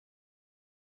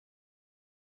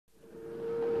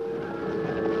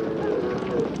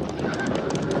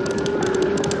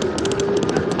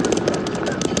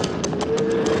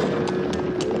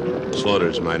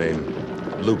Slaughter's my name.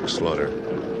 Luke Slaughter.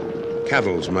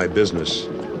 Cattle's my business.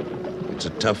 It's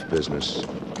a tough business.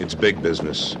 It's big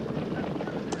business.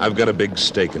 I've got a big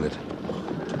stake in it.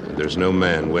 And there's no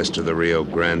man west of the Rio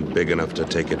Grande big enough to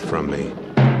take it from me.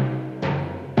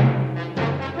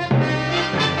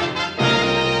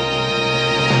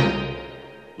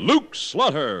 Luke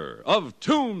Slaughter of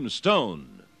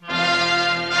Tombstone.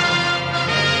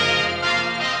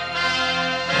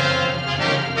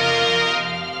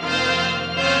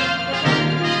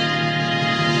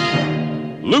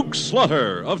 Luke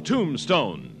Slaughter of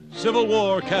Tombstone, Civil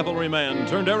War cavalryman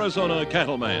turned Arizona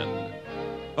cattleman.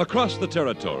 Across the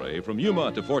territory, from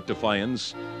Yuma to Fort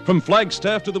Defiance, from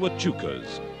Flagstaff to the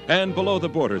Huachucas, and below the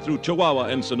border through Chihuahua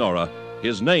and Sonora,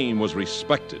 his name was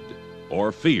respected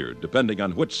or feared, depending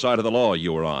on which side of the law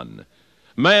you were on.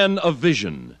 Man of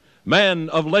vision, man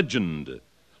of legend,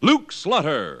 Luke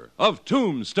Slaughter of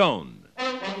Tombstone.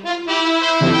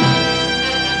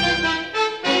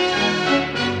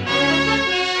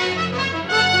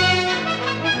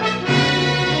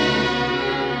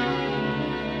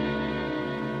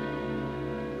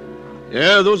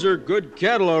 Yeah, those are good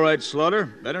cattle, all right, Slaughter.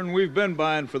 Better than we've been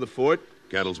buying for the fort.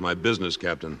 Cattle's my business,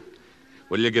 Captain.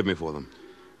 What'll you give me for them?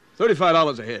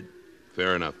 $35 a head.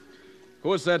 Fair enough. Of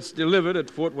course, that's delivered at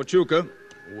Fort Huachuca.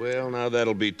 Well, now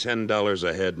that'll be $10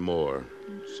 a head more.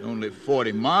 It's only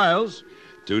 40 miles.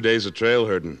 2 days of trail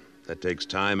herding. That takes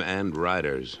time and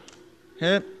riders.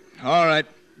 Yeah, all right.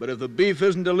 But if the beef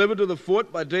isn't delivered to the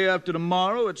fort by day after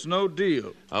tomorrow, it's no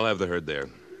deal. I'll have the herd there.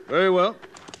 Very well.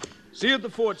 See you at the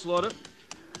fort, Slaughter.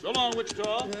 So long,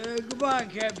 Wichita. Goodbye,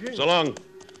 Captain. So long.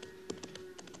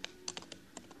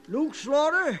 Luke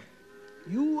Slaughter,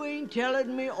 you ain't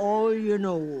telling me all you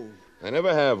know. I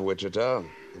never have, Wichita,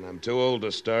 and I'm too old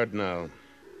to start now.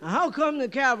 Now, how come the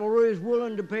cavalry is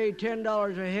willing to pay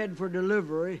 $10 a head for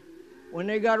delivery when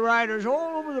they got riders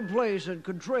all over the place that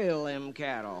could trail them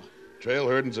cattle? Trail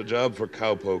herding's a job for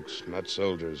cowpokes, not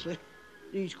soldiers.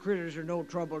 These critters are no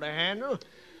trouble to handle.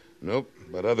 Nope,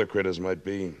 but other critters might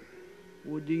be.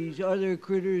 Would these other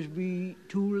critters be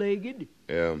two-legged?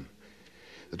 Yeah.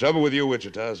 The trouble with you,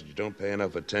 Wichita, is you don't pay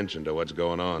enough attention to what's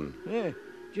going on. Yeah,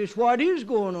 just what is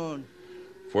going on?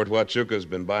 Fort Huachuca's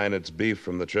been buying its beef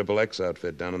from the XXX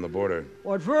outfit down on the border.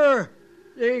 What for?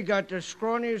 They got the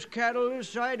scrawniest cattle this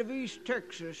side of East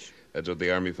Texas. That's what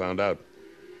the Army found out.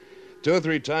 2 or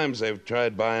 3 times they've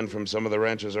tried buying from some of the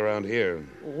ranches around here.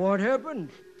 What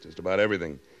happened? Just about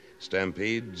everything.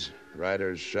 Stampedes,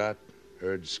 riders shot,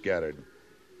 herds scattered.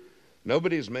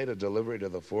 Nobody's made a delivery to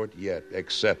the fort yet,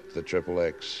 except the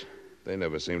XXX. They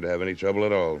never seem to have any trouble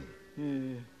at all.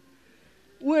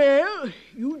 Well,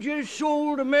 you just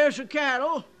sold a mess of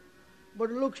cattle,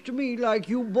 but it looks to me like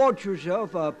you bought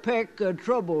yourself a peck of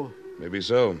trouble. Maybe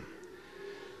so.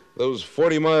 Those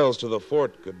 40 miles to the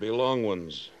fort could be long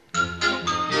ones.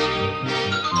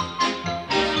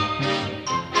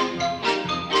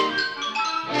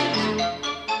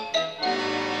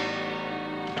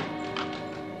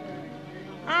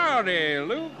 Howdy,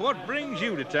 Luke. What brings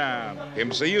you to town? Came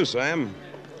to see you, Sam.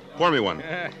 Pour me one.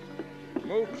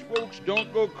 Most folks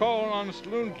don't go calling on the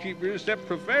saloon keepers except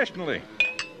professionally.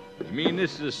 You mean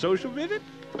this is a social visit?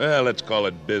 Well, let's call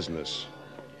it business.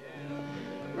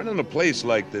 Running a place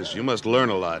like this, you must learn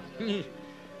a lot.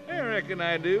 I reckon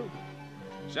I do.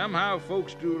 Somehow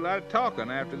folks do a lot of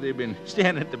talking after they've been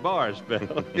standing at the bar a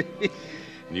spell.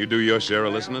 And you do your share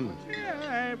of listening?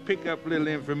 Yeah, I pick up a little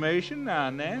information now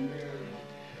and then.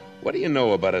 What do you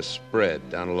know about a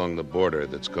spread down along the border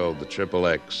that's called the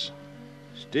XXX?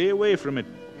 Stay away from it.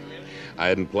 I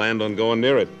hadn't planned on going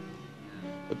near it.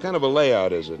 What kind of a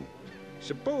layout is it?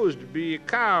 Supposed to be a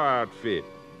cow outfit.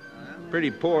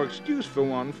 Pretty poor excuse for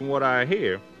one, from what I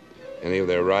hear. Any of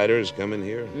their riders come in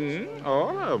here?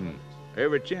 All of them.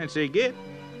 Every chance they get.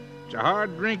 It's a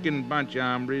hard-drinking bunch of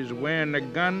hombres wearing their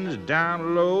guns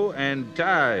down low and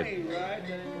tied.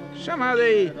 Somehow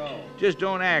they just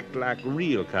don't act like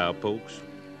real cowpokes.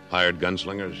 Hired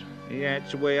gunslingers? Yeah,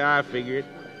 that's the way I figure it.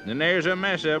 And there's a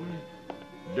mess of them.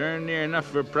 Darn near enough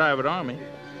for a private army.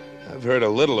 I've heard a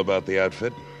little about the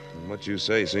outfit, and what you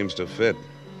say seems to fit.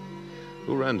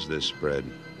 Who runs this spread?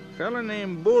 A fella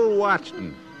named Bull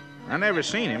Watson. I never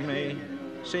seen him. They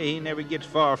say he never gets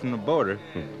far from the border.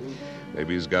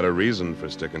 Maybe he's got a reason for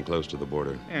sticking close to the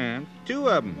border. Yeah, 2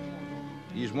 of them.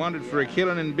 He's wanted for a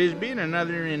killing in Bisbee and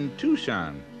another in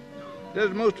Tucson.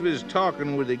 Does most of his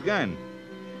talking with a gun.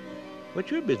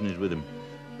 What's your business with him?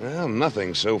 Well,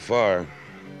 nothing so far.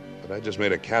 But I just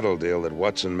made a cattle deal that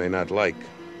Watson may not like.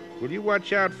 Will you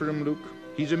watch out for him, Luke?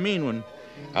 He's a mean one.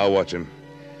 I'll watch him.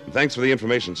 And thanks for the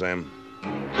information, Sam.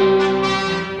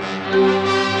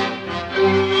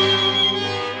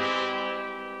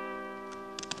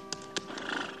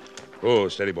 Oh,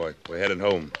 steady, boy. We're headed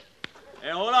home.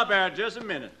 Hey, hold up there just a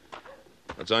minute.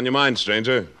 What's on your mind,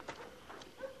 stranger?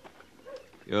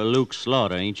 You're Luke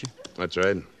Slaughter, ain't you? That's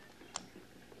right.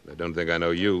 I don't think I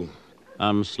know you.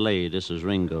 I'm Slade. This is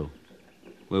Ringo.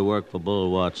 We work for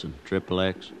Bull Watson, Triple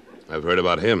X. I've heard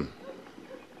about him.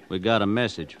 We got a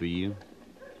message for you.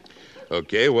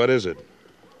 Okay, what is it?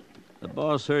 The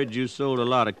boss heard you sold a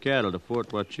lot of cattle to Fort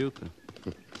Huachuca.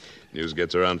 News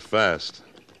gets around fast.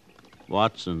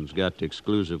 Watson's got the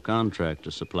exclusive contract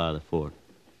to supply the fort.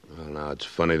 Well, now, it's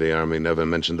funny the Army never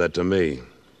mentioned that to me.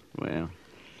 Well,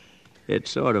 it's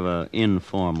sort of an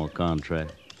informal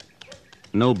contract.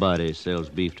 Nobody sells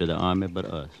beef to the Army but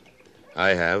us. I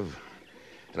have.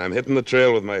 And I'm hitting the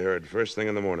trail with my herd first thing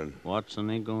in the morning. Watson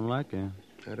ain't gonna like it.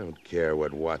 I don't care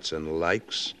what Watson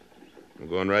likes. I'm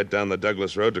going right down the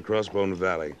Douglas Road to Crossbone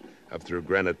Valley, up through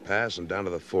Granite Pass and down to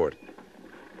the fort.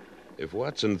 If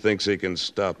Watson thinks he can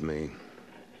stop me,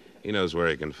 he knows where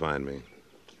he can find me.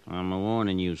 I'm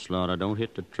a-warning you, Slaughter. Don't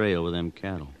hit the trail with them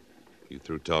cattle. You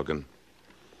through talking?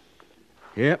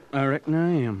 Yep, I reckon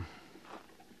I am.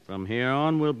 From here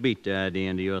on, we'll beat the idea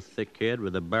into your thick head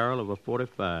with the barrel of a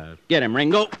 .45. Get him,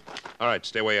 Ringo! All right,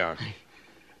 stay where you are.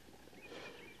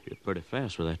 You're pretty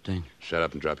fast with that thing. Shut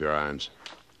up and drop your irons.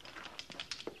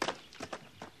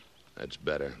 That's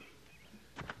better.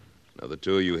 Now, the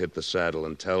two of you hit the saddle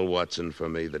and tell Watson for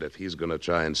me that if he's going to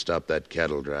try and stop that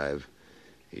cattle drive,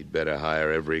 he'd better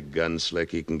hire every gun slick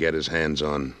he can get his hands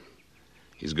on.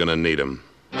 He's going to need 'em.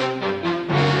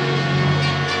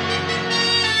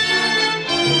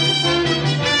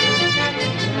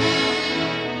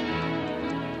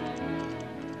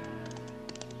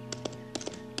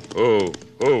 Oh.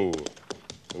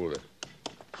 Hold it.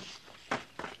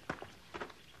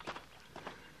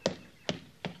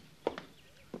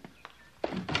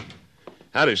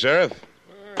 Howdy, Sheriff.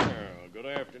 Well, good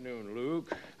afternoon,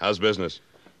 Luke. How's business?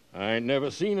 I ain't never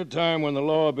seen a time when the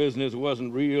law business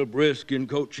wasn't real brisk in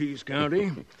Cochise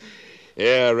County.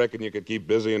 Yeah, I reckon you could keep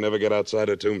busy and never get outside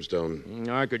of Tombstone.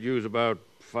 I could use about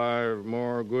 5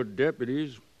 more good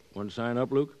deputies. Want to sign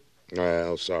up, Luke?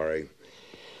 Well, sorry.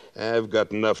 I've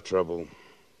got enough trouble.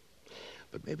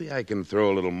 But maybe I can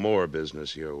throw a little more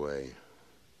business your way.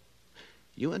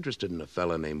 You interested in a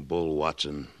fella named Bull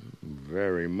Watson?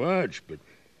 Very much, but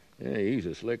yeah, he's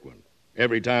a slick one.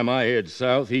 Every time I head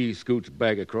south, he scoots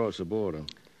back across the border.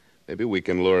 Maybe we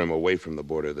can lure him away from the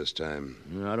border this time.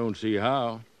 I don't see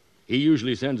how. He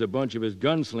usually sends a bunch of his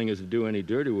gunslingers to do any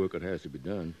dirty work that has to be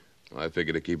done. I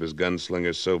figure to keep his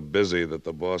gunslingers so busy that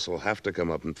the boss will have to come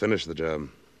up and finish the job.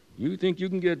 You think you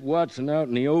can get Watson out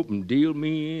in the open, deal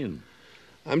me in?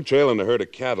 I'm trailing a herd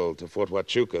of cattle to Fort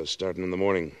Huachuca starting in the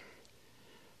morning.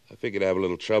 I figured I'd have a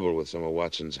little trouble with some of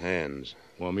Watson's hands.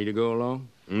 Want me to go along?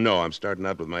 No, I'm starting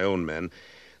out with my own men.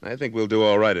 I think we'll do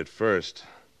all right at first.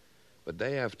 But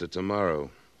day after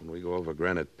tomorrow, when we go over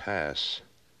Granite Pass,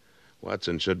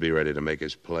 Watson should be ready to make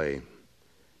his play.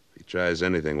 If he tries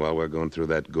anything while we're going through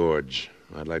that gorge,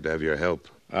 I'd like to have your help.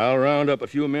 I'll round up a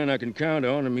few men I can count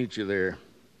on and meet you there.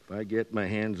 If I get my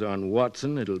hands on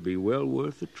Watson, it'll be well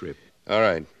worth the trip. All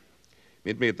right.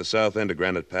 Meet me at the south end of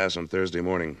Granite Pass on Thursday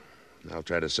morning. I'll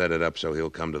try to set it up so he'll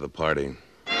come to the party.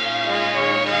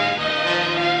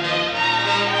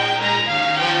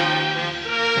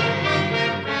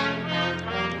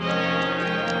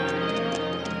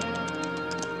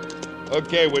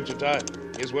 Okay, Wichita.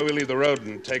 Here's where we leave the road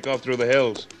and take off through the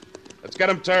hills. Let's get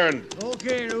him turned.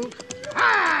 Okay, Luke.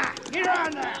 Ah! Get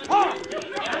on there! Oh!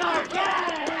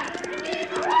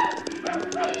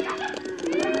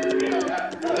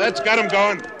 Let's get him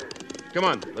going. Come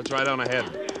on, let's ride on ahead.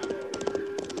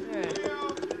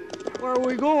 Where are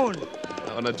we going?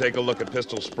 I want to take a look at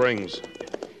Pistol Springs.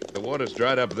 The water's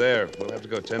dried up there. We'll have to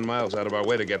go 10 miles out of our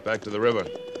way to get back to the river.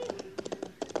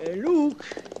 Luke,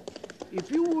 if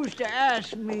you was to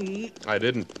ask me... I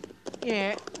didn't.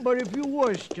 Yeah, but if you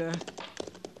was to...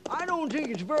 I don't think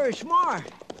it's very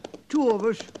smart. Two of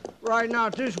us riding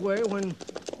out this way when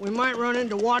we might run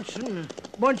into Watson and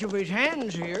a bunch of his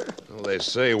hands here. Well, they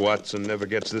say Watson never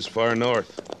gets this far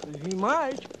north. He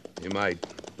might. He might,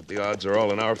 but the odds are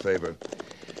all in our favor.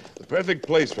 The perfect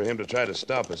place for him to try to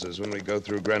stop us is when we go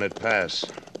through Granite Pass.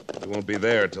 We won't be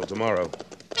there till tomorrow.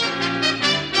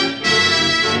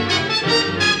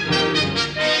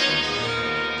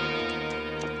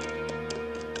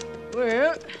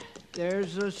 Well,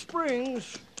 there's the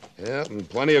springs. Yeah, and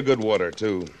plenty of good water,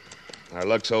 too. Our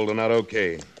luck's holding out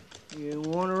okay. You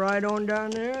want to ride on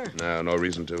down there? No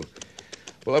reason to.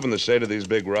 Pull up in the shade of these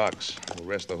big rocks. We'll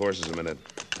rest the horses a minute,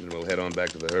 and we'll head on back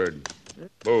to the herd.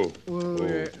 Boo.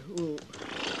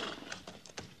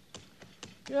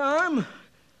 Yeah,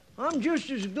 I'm just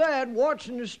as glad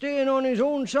Watson is staying on his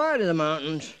own side of the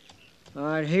mountains.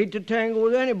 I'd hate to tangle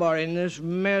with anybody in this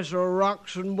mess of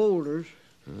rocks and boulders.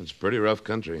 It's pretty rough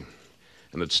country,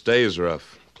 and it stays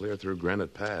rough, clear through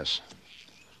Granite Pass.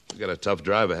 We've got a tough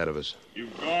drive ahead of us.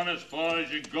 You've gone as far as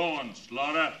you're going,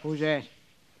 Slaughter. Who's that?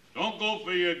 Don't go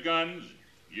for your guns.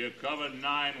 You're covered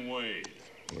 9 ways.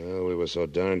 Well, we were so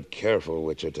darn careful,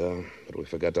 Wichita, but we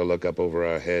forgot to look up over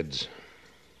our heads.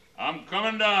 I'm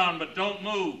coming down, but don't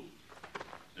move.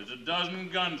 There's a dozen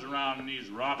guns around in these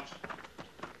rocks.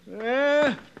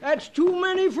 That's too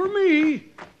many for me.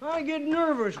 I get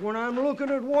nervous when I'm looking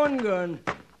at one gun.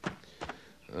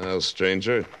 Well,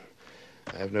 stranger,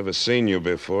 I've never seen you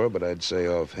before, but I'd say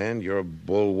offhand you're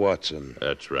Bull Watson.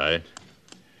 That's right.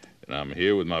 And I'm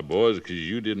here with my boys because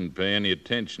you didn't pay any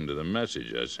attention to the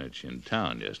message I sent you in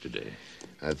town yesterday.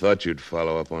 I thought you'd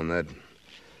follow up on that,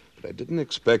 but I didn't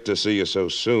expect to see you so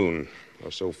soon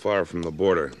or so far from the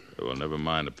border. Well, never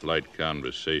mind a polite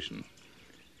conversation.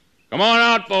 Come on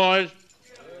out, boys.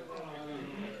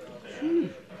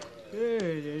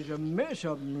 There's a mess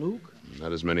of them, Luke.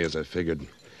 Not as many as I figured.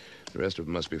 The rest of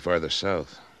them must be farther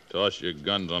south. Toss your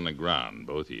guns on the ground,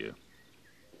 both of you.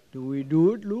 Do we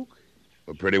do it, Luke?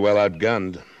 We're pretty well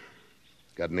outgunned.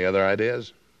 Got any other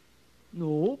ideas?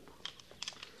 Nope.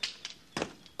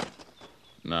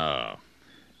 Now,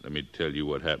 let me tell you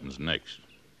what happens next.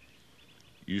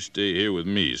 You stay here with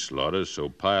me, Slaughter, so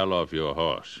pile off your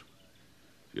horse.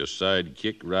 Your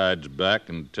sidekick rides back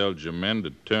and tells your men to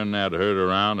turn that herd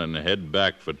around and head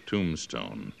back for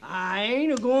Tombstone. I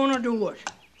ain't a-going to do it.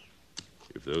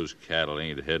 If those cattle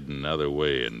ain't heading another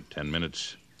way in 10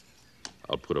 minutes,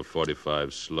 I'll put a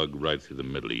 .45 slug right through the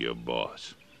middle of your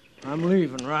boss. I'm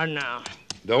leaving right now.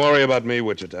 Don't worry about me,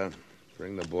 Wichita.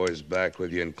 Bring the boys back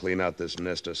with you and clean out this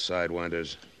nest of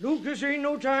sidewinders. Luke, this ain't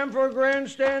no time for a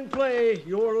grandstand play.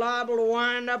 You're liable to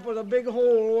wind up with a big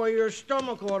hole where your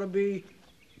stomach ought to be.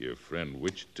 Your friend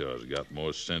Wichita's got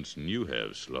more sense than you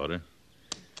have, Slaughter.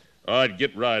 All right,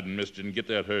 get riding, mister, and get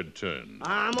that herd turned.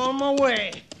 I'm on my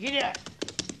way. Get up.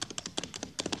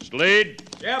 Slade,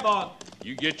 Yeah, boss.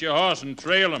 you get your horse and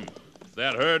trail him. If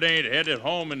that herd ain't headed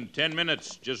home in 10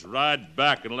 minutes, just ride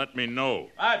back and let me know.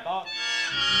 All right, boss.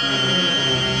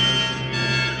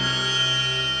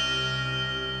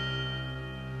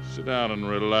 Sit down and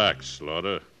relax,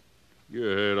 Slaughter.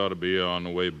 Your herd ought to be on the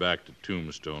way back to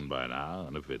Tombstone by now,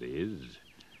 and if it is,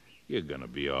 you're gonna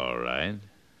be all right.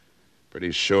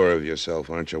 Pretty sure of yourself,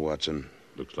 aren't you, Watson?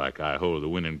 Looks like I hold the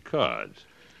winning cards.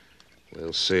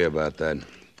 We'll see about that.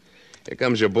 Here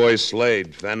comes your boy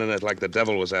Slade, fanning it like the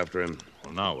devil was after him.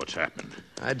 Well, now what's happened?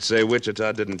 I'd say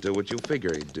Wichita didn't do what you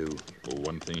figure he'd do. Well,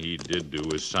 one thing he did do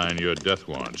was sign your death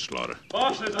warrant, Slaughter.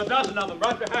 Boss, there's a dozen of them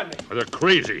right behind me. They're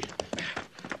crazy.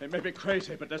 They may be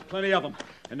crazy, but there's plenty of them,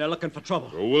 and they're looking for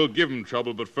trouble. Well, we'll give them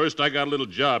trouble, but first I got a little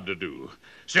job to do.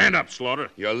 Stand up, Slaughter.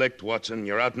 You're licked, Watson.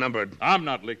 You're outnumbered. I'm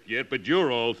not licked yet, but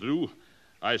you're all through.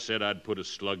 I said I'd put a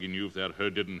slug in you if that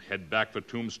herd didn't head back for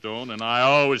Tombstone, and I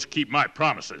always keep my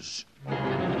promises.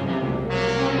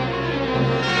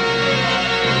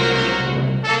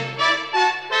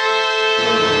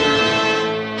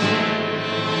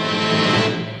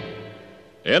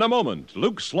 In a moment,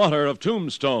 Luke Slaughter of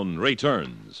Tombstone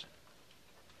returns.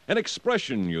 An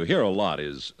expression you hear a lot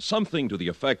is something to the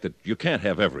effect that you can't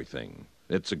have everything.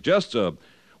 It suggests a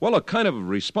kind of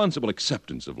responsible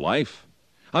acceptance of life.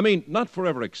 I mean, not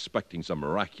forever expecting some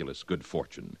miraculous good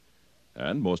fortune.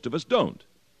 And most of us don't.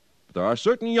 But there are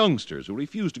certain youngsters who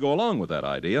refuse to go along with that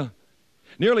idea.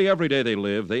 Nearly every day they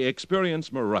live, they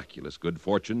experience miraculous good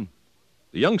fortune.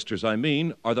 The youngsters, I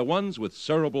mean, are the ones with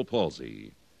cerebral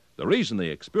palsy. The reason they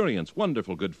experience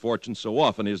wonderful good fortune so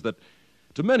often is that,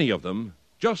 to many of them,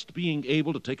 just being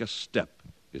able to take a step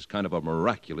is kind of a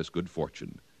miraculous good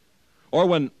fortune. Or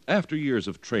when, after years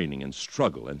of training and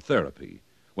struggle and therapy,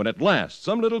 when at last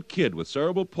some little kid with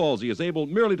cerebral palsy is able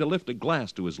merely to lift a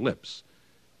glass to his lips,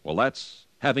 well, that's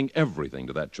having everything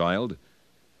to that child.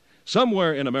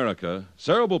 Somewhere in America,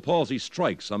 cerebral palsy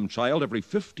strikes some child every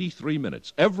 53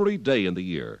 minutes, every day in the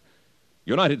year.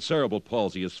 United Cerebral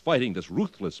Palsy is fighting this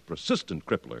ruthless, persistent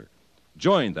crippler.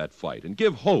 Join that fight and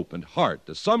give hope and heart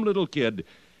to some little kid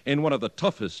in one of the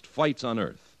toughest fights on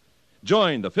earth.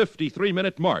 Join the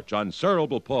 53-minute march on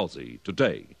cerebral palsy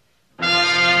today.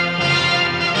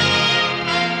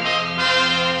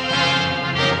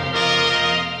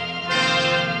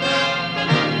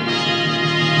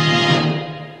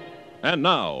 And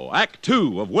now, Act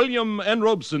Two of William N.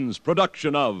 Robeson's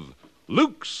production of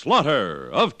Luke Slaughter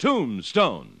of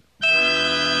Tombstone.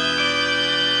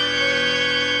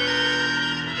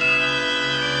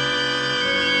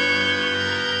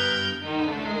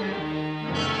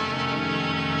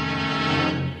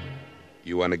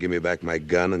 You want to give me back my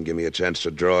gun and give me a chance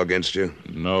to draw against you?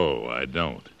 No, I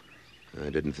don't. I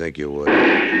didn't think you would.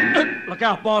 Look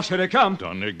out, boss. Here they come.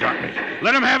 Done they got me.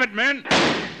 Let him have it, men.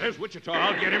 There's Wichita.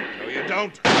 I'll get him. No, you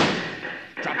don't.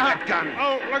 Drop that gun.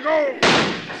 Oh, let go.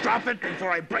 Drop it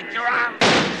before I break your arm.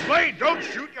 Slade, don't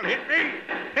shoot. You'll hit me.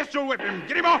 Pistol whip him.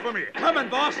 Get him off of me. Coming,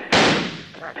 boss.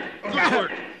 Good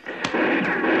work.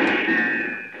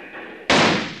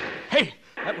 Hey,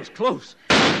 that was close.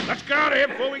 Let's get out of here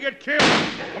before we get killed.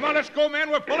 Come on, let's go, men.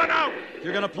 We're pulling out.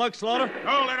 You're gonna plug Slaughter?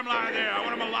 No, let him lie there. I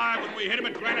want him alive when we hit him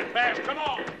at Granite Pass. Come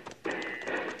on.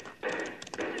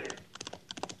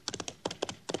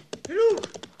 Hey, Luke!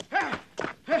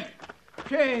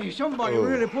 Say, somebody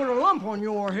really put a lump on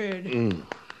your head.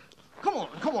 Come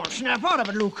on, snap out of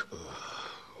it, Luke.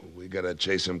 We gotta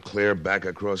chase him clear back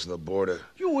across the border.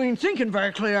 You ain't thinking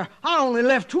very clear. I only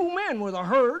left 2 men with a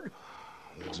herd.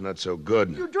 That's not so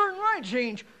good. You're darn right,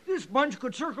 Saint. This bunch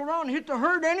could circle around and hit the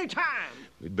herd any time.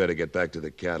 We'd better get back to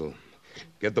the cattle.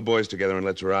 Get the boys together and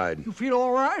let's ride. You feel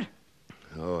all right?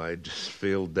 Oh, I just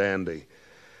feel dandy.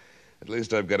 At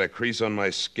least I've got a crease on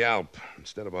my scalp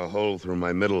instead of a hole through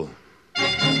my middle.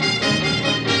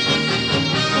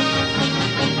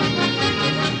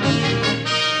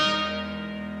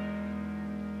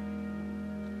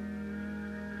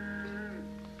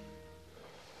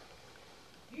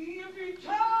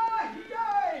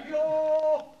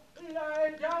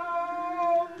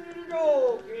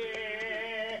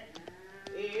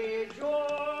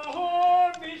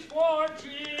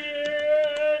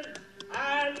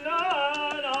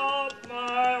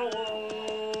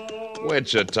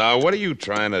 Wichita, what are you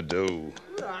trying to do?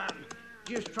 I'm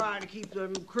just trying to keep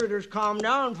them critters calmed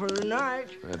down for the night.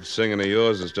 That singing of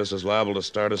yours is just as liable to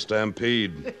start a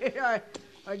stampede.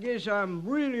 I guess I'm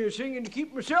really singing to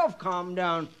keep myself calmed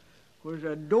down, because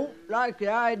I don't like the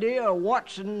idea of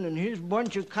Watson and his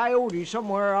bunch of coyotes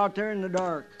somewhere out there in the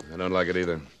dark. I don't like it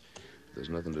either. There's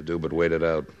nothing to do but wait it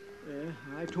out.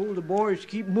 I told the boys to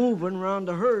keep moving around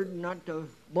the herd, not to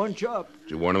bunch up.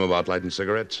 Did you warn them about lighting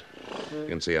cigarettes? You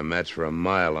can see a match for a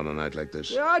mile on a night like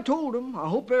this. Yeah, I told them. I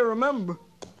hope they remember.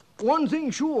 One thing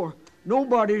sure,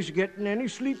 nobody's getting any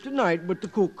sleep tonight but the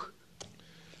cook.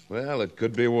 Well, it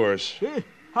could be worse.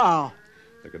 How?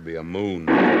 There could be a moon.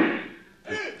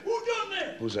 Hey, who done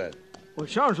that? Who's that? Well,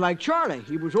 it sounds like Charlie.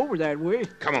 He was over that way.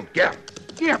 Come on, get him.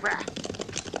 Get him.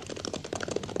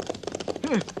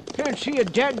 Can't see a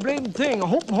dad-blamed thing. I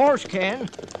hope a horse can.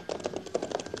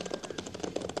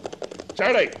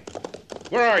 Charlie,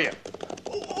 where are you?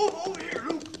 Over here,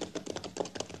 Luke.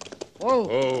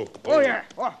 Oh, yeah.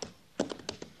 Oh.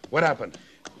 What happened?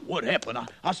 What happened?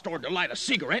 I started to light a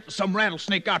cigarette, and some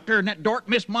rattlesnake out there in that dark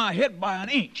missed my head by an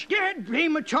inch. Dad,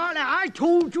 blame it, Charlie. I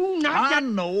told you not I to...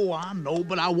 know,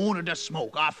 but I wanted to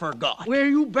smoke. I forgot. Well,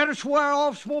 you better swear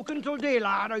off smoking till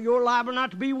daylight, or you're liable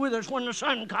not to be with us when the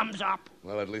sun comes up.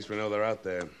 Well, at least we know they're out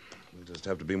there. We'll just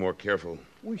have to be more careful.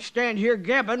 We stand here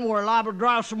gabbing, we're liable to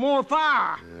draw some more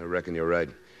fire. I reckon you're right.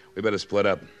 We better split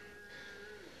up.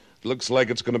 Looks like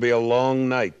it's going to be a long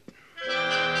night.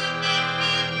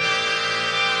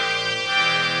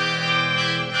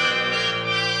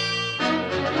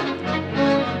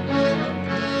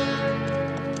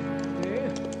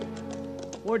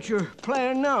 What's your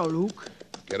plan now, Luke?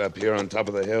 Get up here on top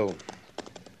of the hill.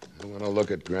 I want to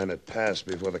look at Granite Pass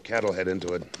before the cattle head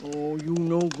into it. Oh, you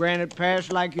know Granite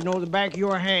Pass like you know the back of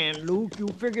your hand, Luke. You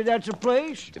figure that's a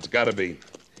place? It's got to be.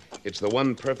 It's the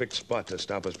one perfect spot to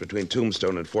stop us between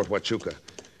Tombstone and Fort Huachuca.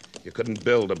 You couldn't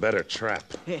build a better trap.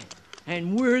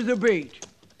 And we're the bait.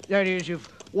 That is, if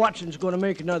Watson's going to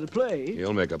make another play.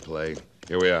 He'll make a play.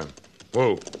 Here we are.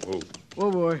 Whoa, whoa.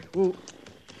 Whoa, boy, whoa.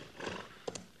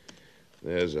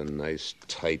 There's a nice,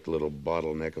 tight little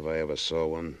bottleneck if I ever saw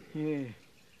one. Yeah.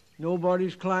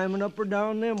 Nobody's climbing up or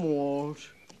down them walls.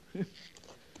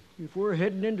 If we're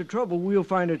heading into trouble, we'll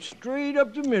find it straight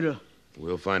up the middle.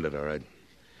 We'll find it, all right.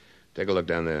 Take a look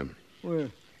down there. Where?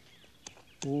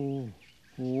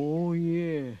 Oh,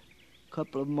 yeah.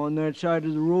 Couple of them on that side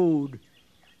of the road.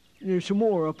 There's some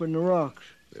more up in the rocks.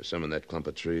 There's some in that clump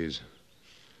of trees.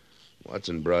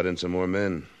 Watson brought in some more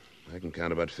men. I can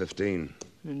count about 15.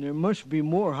 And there must be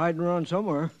more hiding around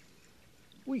somewhere.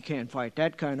 We can't fight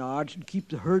that kind of odds and keep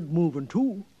the herd moving,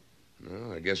 too.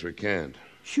 No, I guess we can't.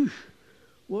 Phew.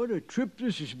 What a trip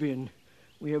this has been.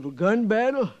 We have a gun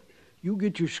battle. You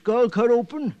get your skull cut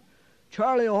open.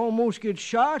 Charlie almost gets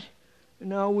shot. And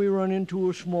now we run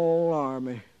into a small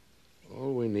army.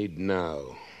 All we need now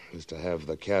is to have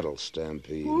the cattle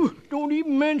stampede. Ooh, don't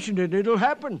even mention it. It'll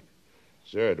happen.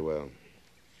 Sure it will.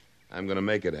 I'm going to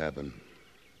make it happen.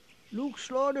 Luke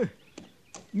Slaughter,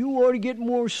 You ought to get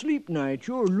more sleep nights.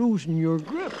 You're losing your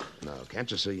grip. No, can't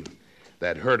you see?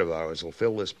 That herd of ours will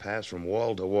fill this pass from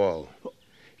wall to wall.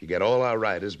 You get all our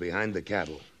riders behind the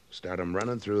cattle. Start 'em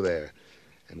running through there.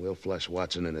 And we'll flush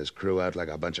Watson and his crew out like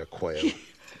a bunch of quail.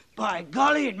 By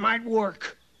golly, it might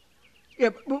work.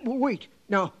 Yeah, but wait.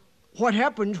 Now, what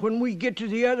happens when we get to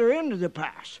the other end of the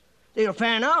pass? They'll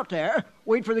fan out there,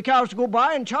 wait for the cows to go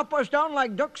by, and chop us down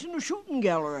like ducks in a shooting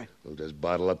gallery. We'll just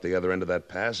bottle up the other end of that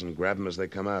pass and grab 'em as they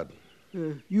come out.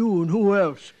 You and who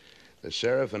else? The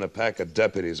sheriff and a pack of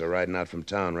deputies are riding out from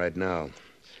town right now.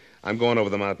 I'm going over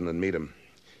the mountain and meet 'em.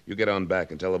 You get on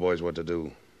back and tell the boys what to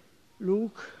do.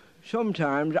 Luke,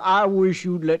 sometimes I wish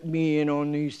you'd let me in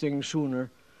on these things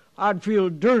sooner. I'd feel a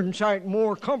darn sight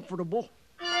more comfortable.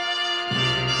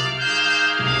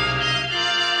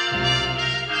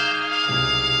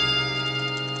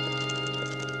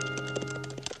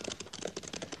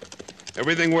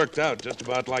 Everything worked out just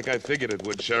about like I figured it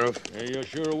would, Sheriff. Hey, you're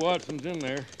sure Watson's in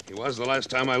there? He was the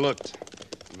last time I looked.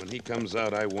 And when he comes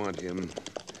out, I want him.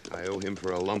 I owe him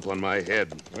for a lump on my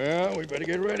head. Well, we better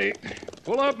get ready.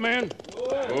 Pull up, men.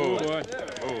 Oh, boy.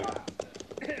 Oh.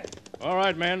 All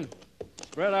right, men.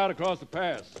 Spread out across the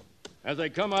pass. As they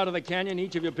come out of the canyon,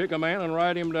 each of you pick a man and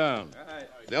ride him down.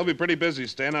 They'll be pretty busy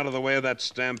staying out of the way of that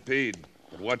stampede.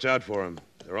 But watch out for them.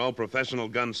 They're all professional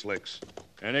gunslicks.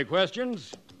 Any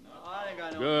questions?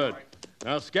 Good.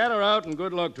 Now scatter out and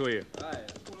good luck to you.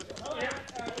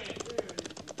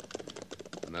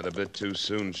 Not a bit too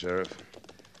soon, Sheriff.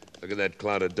 Look at that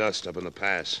cloud of dust up in the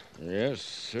pass. Yes,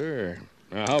 sir.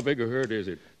 Now, how big a herd is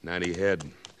it? 90 head.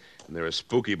 And they're a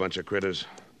spooky bunch of critters.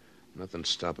 Nothing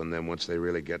stopping them once they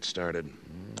really get started.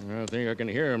 I think I can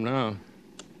hear them now.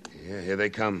 Yeah, here they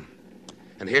come.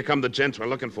 And here come the gents we're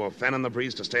looking for, fanning the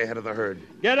breeze to stay ahead of the herd.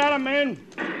 Get at 'em, men.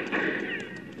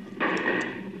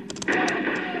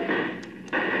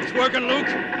 It's working, Luke.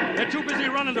 They're too busy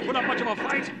running to put up much of a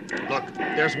fight. Look,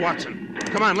 there's Watson.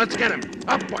 Come on, let's get him.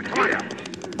 Up, boy, come on.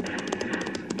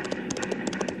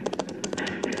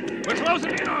 We're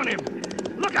closing in on him.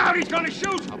 Look out, he's going to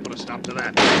shoot. I'll put a stop to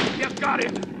that. Yes, got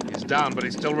him. He's down, but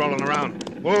he's still rolling around.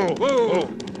 Whoa, whoa.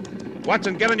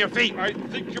 Watson, get on your feet. I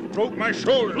think you broke my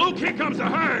shoulder. Luke, here comes the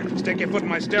herd. Stick your foot in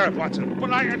my stirrup, Watson.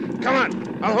 But I... Come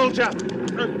on, I'll hold you up.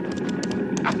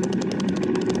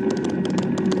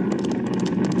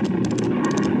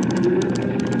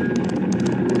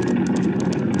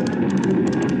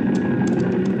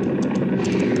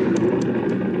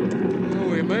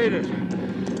 We made it.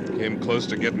 Came close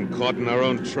to getting caught in our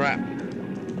own trap.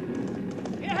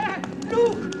 Yeah,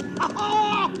 Luke!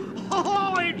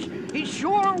 It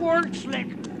sure worked slick.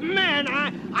 Man,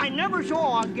 I never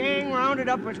saw a gang rounded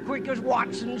up as quick as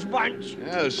Watson's bunch.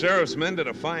 Yeah, the sheriff's men did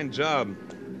a fine job.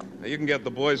 Now, you can get the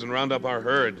boys and round up our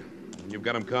herd. When you've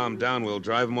got them calmed down, we'll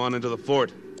drive them on into the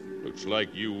fort. Looks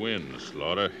like you win,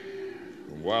 Slaughter.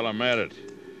 While I'm at it,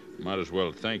 might as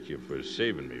well thank you for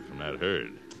saving me from that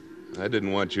herd. I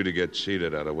didn't want you to get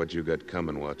cheated out of what you got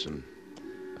coming, Watson.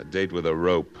 A date with a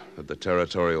rope at the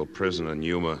territorial prison in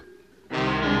Yuma.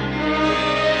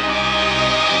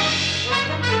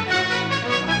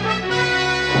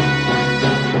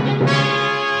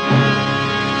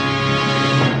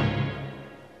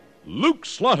 Luke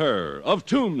Slaughter of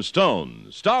Tombstone,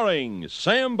 starring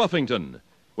Sam Buffington,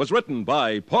 was written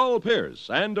by Paul Pierce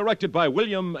and directed by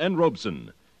William N.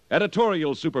 Robeson.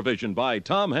 Editorial supervision by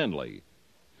Tom Hanley.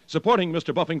 Supporting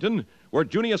Mr. Buffington were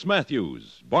Junius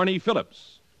Matthews, Barney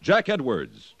Phillips, Jack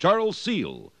Edwards, Charles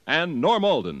Seal, and Norm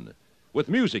Alden, with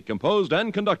music composed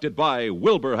and conducted by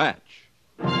Wilbur Hatch.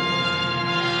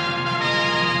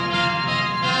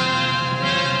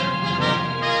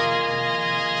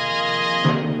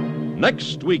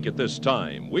 Next week at this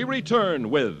time, we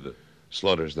return with...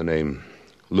 Slaughter's the name.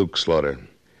 Luke Slaughter.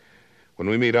 When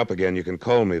we meet up again, you can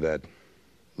call me that.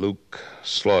 Luke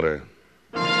Slaughter.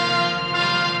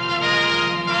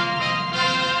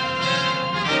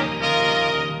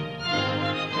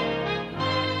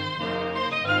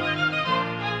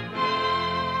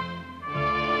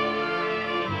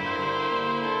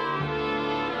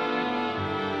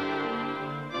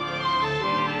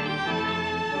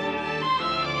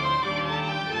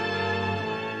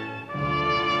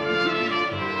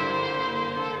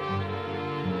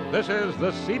 This is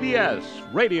the CBS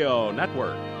Radio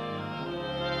Network.